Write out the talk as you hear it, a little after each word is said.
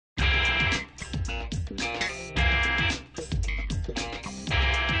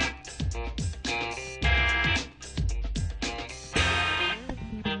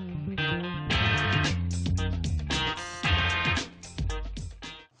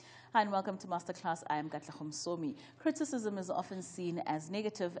Hi and welcome to Masterclass. I am Katlego Somi. Criticism is often seen as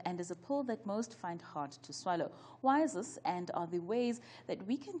negative and is a pill that most find hard to swallow. Why is this, and are there ways that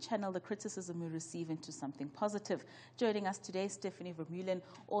we can channel the criticism we receive into something positive? Joining us today, Stephanie Vermeulen,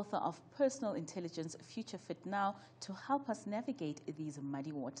 author of Personal Intelligence, Future Fit Now, to help us navigate these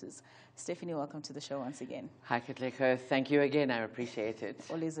muddy waters. Stephanie, welcome to the show once again. Hi, Katlego. Thank you again. I appreciate it.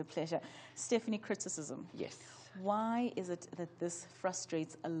 Always a pleasure. Stephanie, criticism. Yes. Why is it that this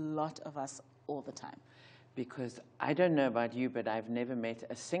frustrates a lot of us all the time? Because I don't know about you, but I've never met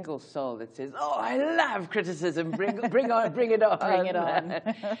a single soul that says, "Oh, I love criticism. Bring it on, bring it on." Bring it on.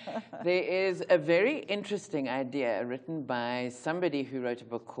 There is a very interesting idea written by somebody who wrote a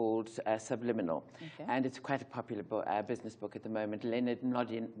book called Subliminal, and it's quite a popular business book at the moment, Leonard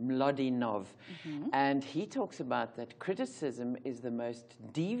Mlodinov, and he talks about that criticism is the most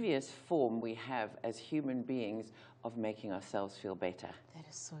devious form we have as human beings of making ourselves feel better. That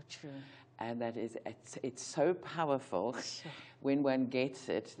is so true. And that is, it's so powerful when one gets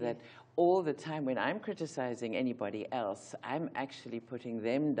it that all the time when I'm criticizing anybody else, I'm actually putting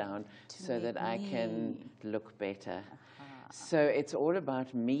them down so that I can look better. So it's all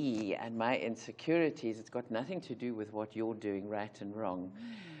about me and my insecurities. It's got nothing to do with what you're doing right and wrong.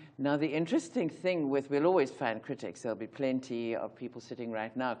 Now, the interesting thing we'll always find critics. There'll be plenty of people sitting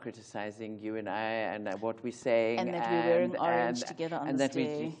right now criticizing you and I and what we're saying. And that we're wearing orange together on this day.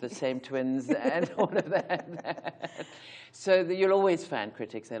 And that we're the same twins and all of that. So you'll always find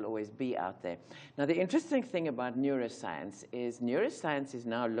critics. They'll always be out there. Now, the interesting thing about neuroscience is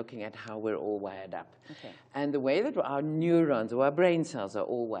now looking at how we're all wired up. And the way that our neurons or our brain cells are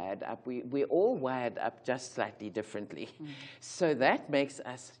all wired up, we're all wired up just slightly differently. So that makes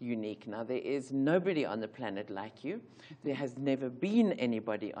us unique. Now, there is nobody on the planet like you. There has never been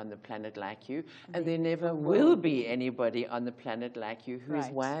anybody on the planet like you. And there never will be anybody on the planet like you who is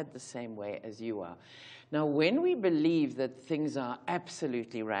wired the same way as you are. Now, when we believe that things are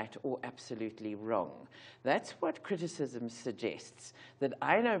absolutely right or absolutely wrong, that's what criticism suggests, that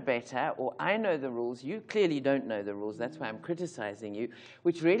I know better or I know the rules. You clearly don't know the rules. That's why I'm criticizing you,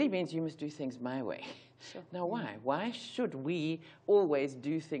 which really means you must do things my way. Now, why? Why should we always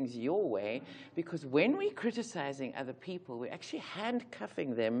do things your way? Because when we're criticizing other people, we're actually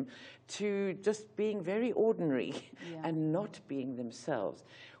handcuffing them to just being very ordinary and not being themselves.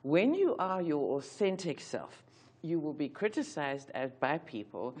 When you are your authentic self, you will be criticized by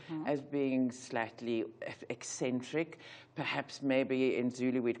people as being slightly eccentric, perhaps maybe in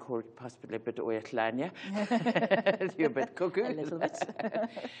Zulu we'd call it possibly a bit oyatlanya. You're a bit cuckoo. A little bit.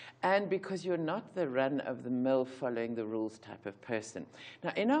 And because you're not the run-of-the-mill following the rules type of person.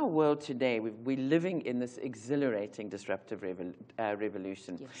 Now, in our world today, we're living in this exhilarating disruptive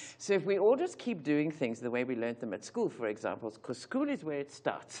revolution. So if we all just keep doing things the way we learned them at school, for example, because school is where it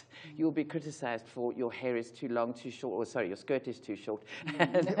starts, you'll be criticized for your hair is too long, too short, or sorry, your skirt is too short,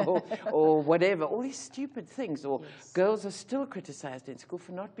 or whatever, all these stupid things. Or girls are still criticized in school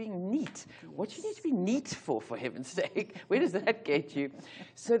for not being neat. What do you need to be neat for heaven's sake? Where does that get you?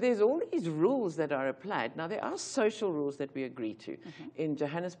 So there's all these rules that are applied. Now, there are social rules that we agree to. In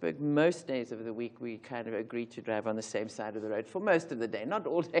Johannesburg, most days of the week, we kind of agree to drive on the same side of the road for most of the day. Not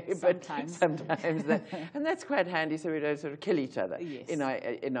all day, but sometimes. And that's quite handy, so we don't sort of kill each other in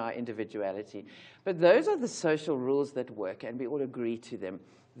our individuality. But those are the social rules that work, and we all agree to them.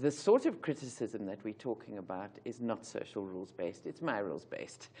 The sort of criticism that we're talking about is not social rules-based. It's my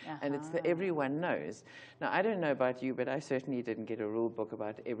rules-based. And it's that everyone knows. Now, I don't know about you, but I certainly didn't get a rule book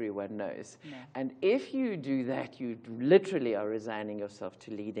about everyone knows. And if you do that, you literally are resigning yourself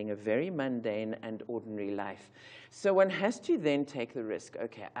to leading a very mundane and ordinary life. So one has to then take the risk.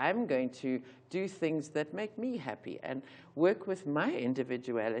 Okay, I'm going to do things that make me happy and work with my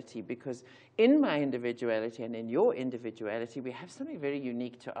individuality, because in my individuality and in your individuality, we have something very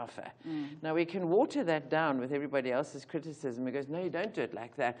unique to offer. Now, we can water that down with everybody else's criticism. It goes, no, you don't do it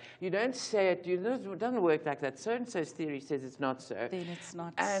like that. You don't say it. It doesn't work like that. So-and-so's theory says it's not so. Then it's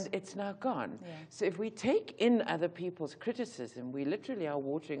not. And it's now gone. So if we take in other people's criticism, we literally are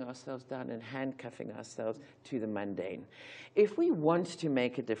watering ourselves down and handcuffing ourselves to the mundane. If we want to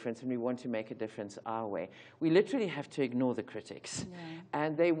make a difference, and we want to make a difference our way, we literally have to ignore the critics.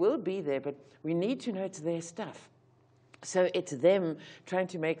 And they will be there, but we need to know it's their stuff. So it's them trying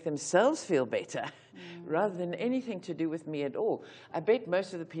to make themselves feel better rather than anything to do with me at all. I bet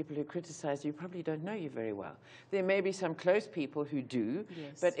most of the people who criticize you probably don't know you very well. There may be some close people who do,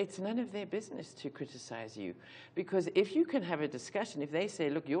 but it's none of their business to criticize you. Because if you can have a discussion, if they say,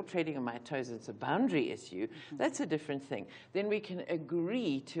 look, you're treading on my toes, it's a boundary issue, that's a different thing. Then we can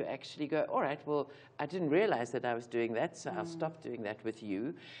agree to actually go, all right, well, I didn't realize that I was doing that, so I'll stop doing that with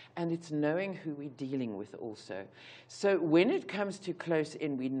you. And it's knowing who we're dealing with also. So when it comes to close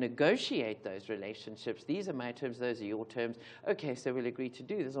in, we negotiate those relationships. These are my terms, those are your terms. Okay, so we'll agree to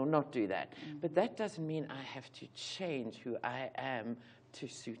do this or not do that. But that doesn't mean I have to change who I am to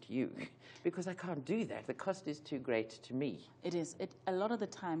suit you, because I can't do that. The cost is too great to me. It is. A lot of the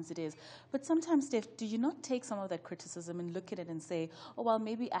times it is. But sometimes, Steph, do you not take some of that criticism and look at it and say, oh, well,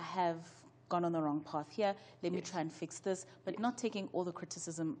 maybe I have gone on the wrong path here. Let me try and fix this, but not taking all the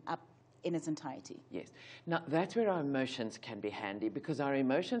criticism up in its entirety. Yes. Now, that's where our emotions can be handy, because our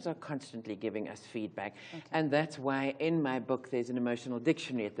emotions are constantly giving us feedback. And that's why in my book, there's an emotional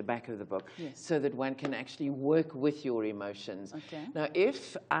dictionary at the back of the book, so that one can actually work with your emotions. Now,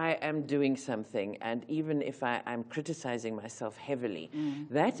 if I am doing something, and even if I'm criticizing myself heavily,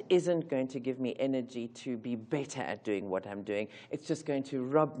 that isn't going to give me energy to be better at doing what I'm doing. It's just going to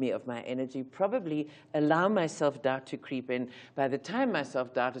rob me of my energy, probably allow my self-doubt to creep in. By the time my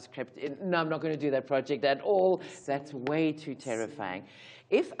self-doubt has crept in, no, I'm not going to do that project at all. That's way too terrifying.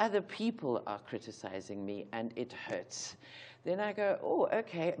 If other people are criticizing me and it hurts, then I go, oh,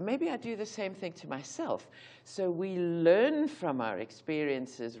 okay, maybe I do the same thing to myself. So we learn from our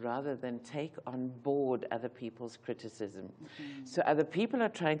experiences rather than take on board other people's criticism. So other people are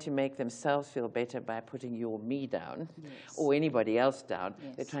trying to make themselves feel better by putting you or me down, or anybody else down.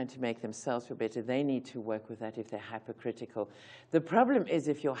 They're trying to make themselves feel better. They need to work with that if they're hypercritical. The problem is,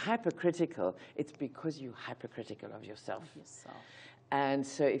 if you're hypercritical, it's because you're hypercritical of yourself. And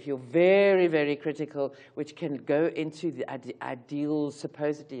so if you're very, very critical, which can go into the ideals,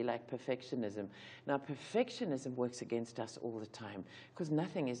 supposedly like perfectionism. Now, perfectionism works against us all the time, because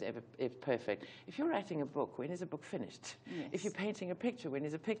nothing is ever perfect. If you're writing a book, when is a book finished? If you're painting a picture, when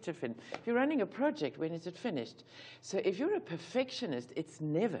is a picture finished? If you're running a project, when is it finished? So if you're a perfectionist, it's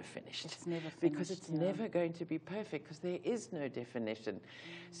never finished. It's never finished, because it's never going to be perfect, because there is no definition.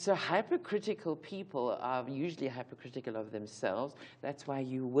 So hypercritical people are usually hypercritical of themselves. That's why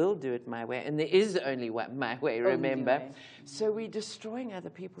you will do it my way. And there is only one my way, remember? So we're destroying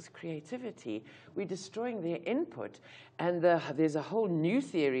other people's creativity. We're destroying their input. And there's a whole new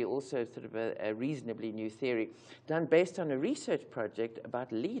theory, also sort of a reasonably new theory, done based on a research project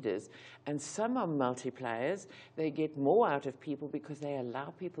about leaders. And some are multipliers. They get more out of people because they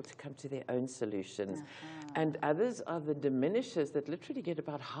allow people to come to their own solutions. And others are the diminishers that literally get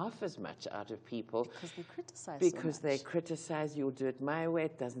about half as much out of people. Because they criticize Because they criticize, you'll do it my way,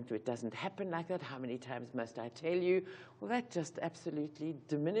 it doesn't happen like that. How many times must I tell you? Well, that just absolutely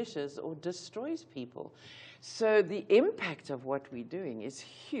diminishes or destroys people. So the impact of what we're doing is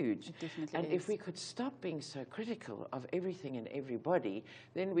huge. It definitely and is. If we could stop being so critical of everything and everybody,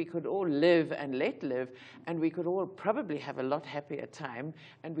 then we could all live and let live, and we could all probably have a lot happier time,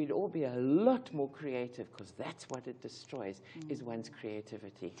 and we'd all be a lot more creative, because that's what it destroys, is one's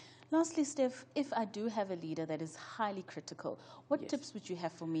creativity. Lastly, Steph, if I do have a leader that is highly critical, what tips would you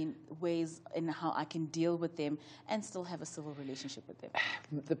have for me, ways in how I can deal with them and still have a civil relationship with them?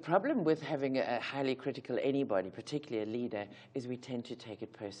 The problem with having a highly critical anybody, particularly a leader, is we tend to take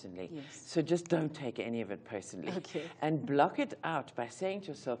it personally. So just don't take any of it personally. And block it out by saying to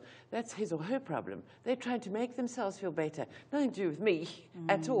yourself, that's his or her problem. They're trying to make themselves feel better. Nothing to do with me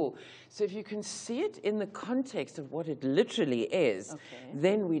at all. So if you can see it in the context of what it literally is,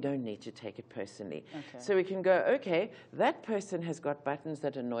 then we don't need to take it personally. So we can go, okay, that person has got buttons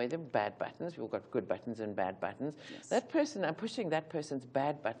that annoy them, bad buttons. We've got good buttons and bad buttons. That person, I'm pushing that person's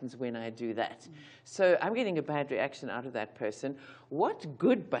bad buttons when I do that. So I'm getting a bad reaction out of that person. What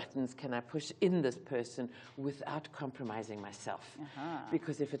good buttons can I push in this person without compromising myself?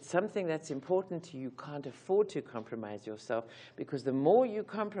 Because if it's something that's important to you, you can't afford to compromise yourself, because the more you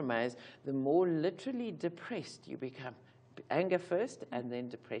compromise, the more literally depressed you become. Anger first, and then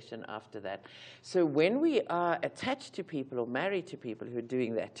depression after that. So when we are attached to people or married to people who are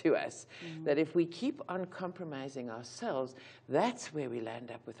doing that to us, that if we keep on compromising ourselves, that's where we land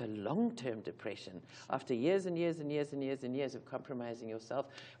up with a long-term depression. After years and years and years and years and years of compromising yourself,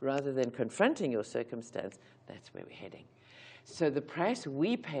 rather than confronting your circumstance, that's where we're heading. So the price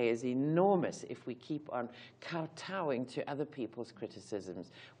we pay is enormous if we keep on kowtowing to other people's criticisms,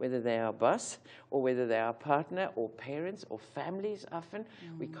 whether they're our boss or whether they're our partner or parents or families often.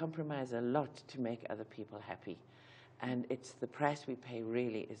 We compromise a lot to make other people happy. And it's the price we pay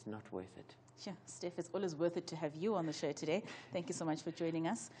really is not worth it. Sure, Steph, it's always worth it to have you on the show today. Thank you so much for joining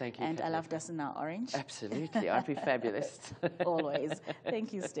us. Thank you. And I loved us in our orange. Absolutely. Aren't we fabulous? Always.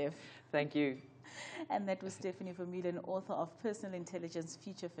 Thank you, Steph. Thank you. And that was Stephanie Vermeulen, author of Personal Intelligence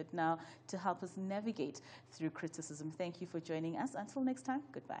Future Fit Now, to help us navigate through criticism. Thank you for joining us. Until next time,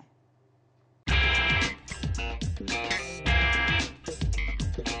 goodbye.